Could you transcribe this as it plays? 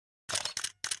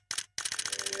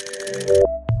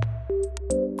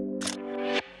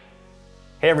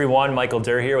Hey everyone, Michael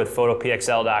Durr here with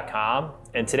PhotoPXL.com,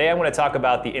 and today I'm going to talk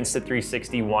about the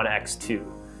Insta360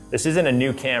 OneX2. This isn't a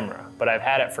new camera, but I've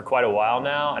had it for quite a while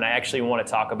now, and I actually want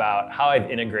to talk about how I've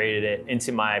integrated it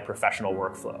into my professional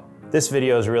workflow. This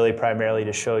video is really primarily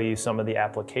to show you some of the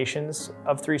applications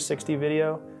of 360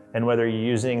 video, and whether you're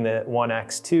using the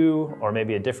OneX2 or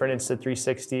maybe a different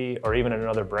Insta360 or even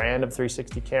another brand of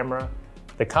 360 camera,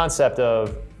 the concept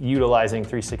of utilizing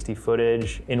 360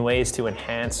 footage in ways to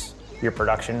enhance your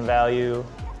production value,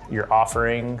 your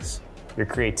offerings, your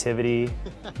creativity.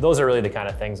 Those are really the kind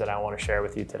of things that I want to share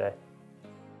with you today.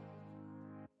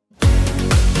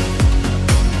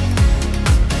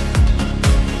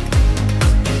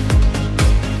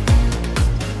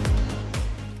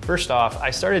 First off, I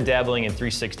started dabbling in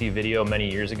 360 video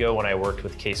many years ago when I worked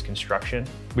with Case Construction.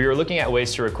 We were looking at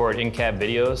ways to record in-cab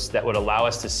videos that would allow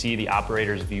us to see the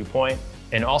operator's viewpoint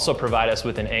and also provide us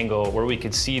with an angle where we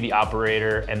could see the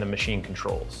operator and the machine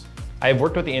controls. I have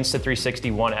worked with the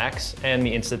Insta360 One X and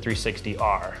the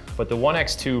Insta360R, but the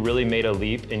OneX2 really made a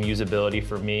leap in usability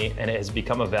for me, and it has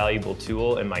become a valuable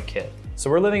tool in my kit. So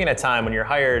we're living in a time when you're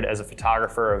hired as a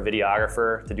photographer or a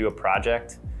videographer to do a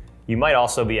project. You might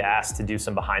also be asked to do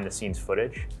some behind the scenes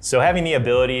footage. So having the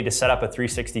ability to set up a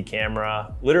 360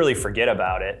 camera, literally forget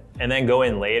about it, and then go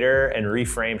in later and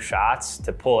reframe shots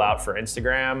to pull out for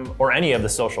Instagram or any of the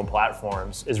social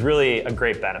platforms is really a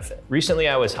great benefit. Recently,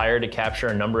 I was hired to capture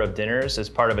a number of dinners as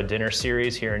part of a dinner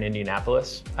series here in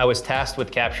Indianapolis. I was tasked with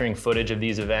capturing footage of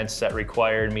these events that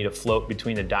required me to float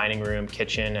between the dining room,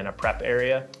 kitchen, and a prep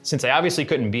area. Since I obviously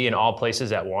couldn't be in all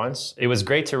places at once, it was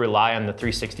great to rely on the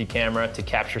 360 camera to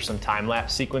capture some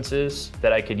time-lapse sequences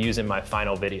that I could use in my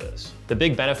final videos. The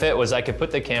big benefit was I could put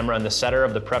the camera in the center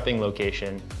of the prepping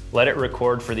location, let it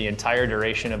record for the entire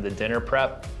duration of the dinner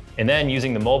prep, and then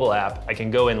using the mobile app, I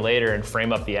can go in later and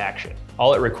frame up the action.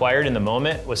 All it required in the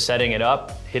moment was setting it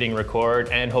up, hitting record,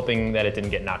 and hoping that it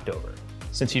didn't get knocked over.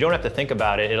 Since you don't have to think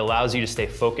about it, it allows you to stay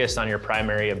focused on your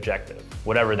primary objective,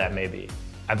 whatever that may be.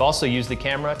 I've also used the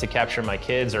camera to capture my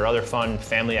kids or other fun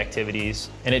family activities,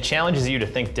 and it challenges you to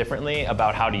think differently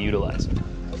about how to utilize it.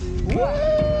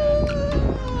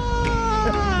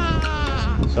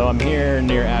 So I'm here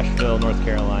near Asheville, North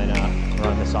Carolina. We're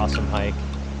on this awesome hike.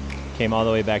 Came all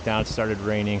the way back down, it started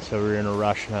raining, so we were in a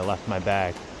rush and I left my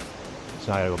bag.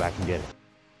 So now I gotta go back and get it.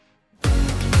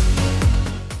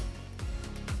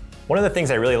 One of the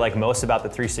things I really like most about the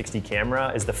 360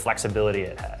 camera is the flexibility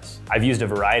it has. I've used a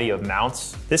variety of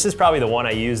mounts. This is probably the one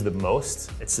I use the most.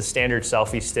 It's the standard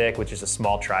selfie stick, which is a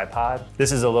small tripod.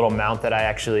 This is a little mount that I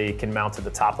actually can mount to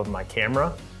the top of my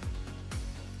camera.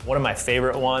 One of my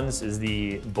favorite ones is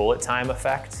the bullet time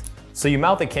effect. So you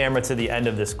mount the camera to the end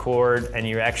of this cord and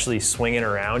you actually swing it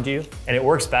around you. And it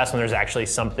works best when there's actually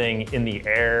something in the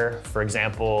air. For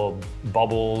example,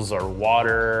 bubbles or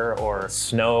water or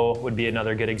snow would be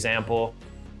another good example.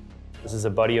 This is a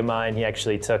buddy of mine. He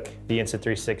actually took the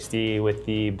Insta360 with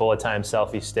the bullet time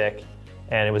selfie stick,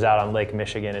 and it was out on Lake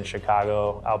Michigan in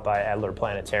Chicago, out by Adler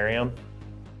Planetarium.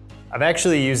 I've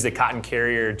actually used the Cotton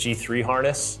Carrier G3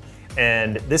 harness,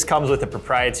 and this comes with a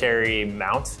proprietary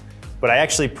mount. But I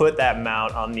actually put that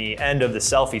mount on the end of the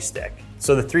selfie stick.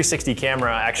 So the 360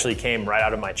 camera actually came right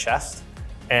out of my chest,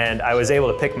 and I was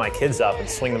able to pick my kids up and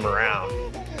swing them around.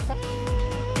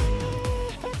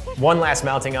 One last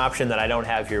mounting option that I don't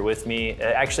have here with me,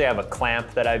 I actually have a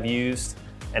clamp that I've used,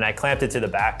 and I clamped it to the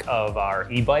back of our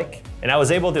e-bike. And I was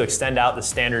able to extend out the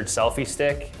standard selfie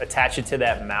stick, attach it to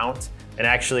that mount, and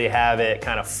actually have it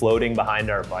kind of floating behind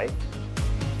our bike.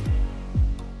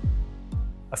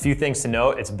 A few things to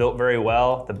note, it's built very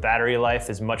well. The battery life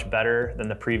is much better than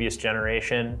the previous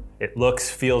generation. It looks,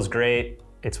 feels great.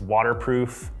 It's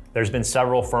waterproof. There's been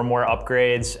several firmware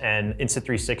upgrades, and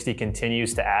Insta360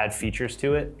 continues to add features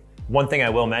to it. One thing I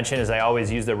will mention is I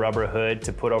always use the rubber hood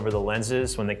to put over the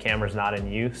lenses when the camera's not in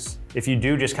use. If you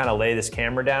do just kind of lay this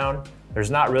camera down,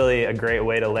 there's not really a great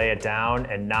way to lay it down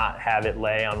and not have it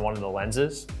lay on one of the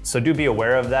lenses. So do be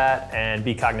aware of that and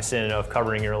be cognizant of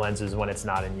covering your lenses when it's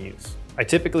not in use. I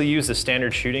typically use the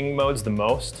standard shooting modes the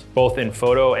most, both in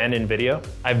photo and in video.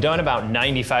 I've done about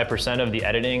 95% of the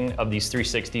editing of these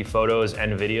 360 photos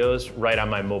and videos right on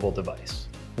my mobile device.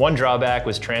 One drawback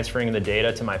was transferring the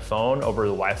data to my phone over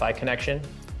the Wi-Fi connection.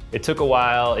 It took a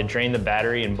while, it drained the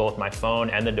battery in both my phone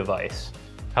and the device.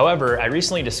 However, I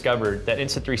recently discovered that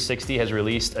Insta360 has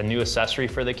released a new accessory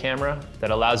for the camera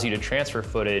that allows you to transfer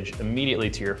footage immediately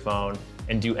to your phone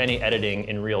and do any editing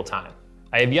in real time.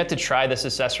 I have yet to try this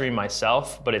accessory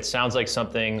myself, but it sounds like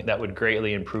something that would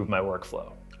greatly improve my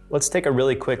workflow. Let's take a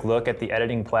really quick look at the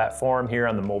editing platform here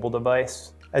on the mobile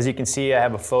device. As you can see, I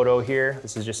have a photo here.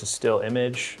 This is just a still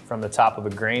image from the top of a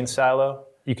grain silo.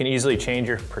 You can easily change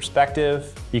your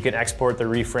perspective. You can export the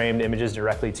reframed images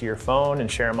directly to your phone and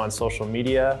share them on social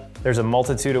media. There's a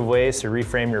multitude of ways to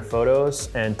reframe your photos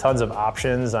and tons of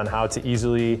options on how to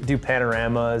easily do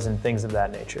panoramas and things of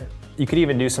that nature. You could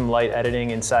even do some light editing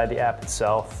inside the app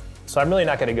itself. So I'm really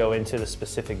not going to go into the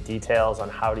specific details on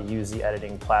how to use the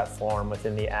editing platform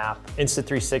within the app.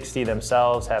 Insta360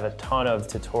 themselves have a ton of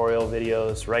tutorial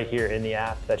videos right here in the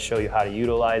app that show you how to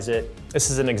utilize it. This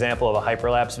is an example of a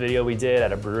hyperlapse video we did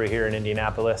at a brewery here in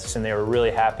Indianapolis, and they were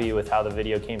really happy with how the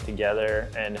video came together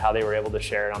and how they were able to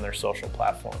share it on their social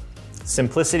platform.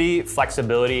 Simplicity,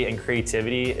 flexibility, and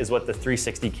creativity is what the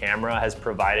 360 camera has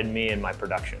provided me in my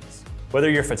productions. Whether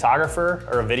you're a photographer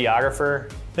or a videographer,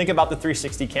 think about the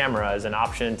 360 camera as an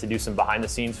option to do some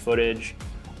behind-the-scenes footage,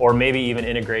 or maybe even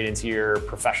integrate into your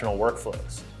professional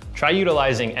workflows. Try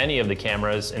utilizing any of the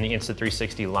cameras in the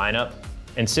Insta360 lineup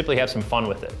and simply have some fun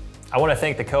with it. I want to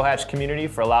thank the Cohatch community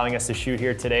for allowing us to shoot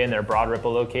here today in their Broad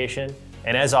Ripple location.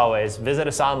 And as always, visit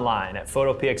us online at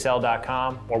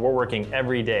PhotoPXL.com, where we're working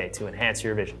every day to enhance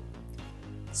your vision.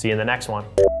 See you in the next one.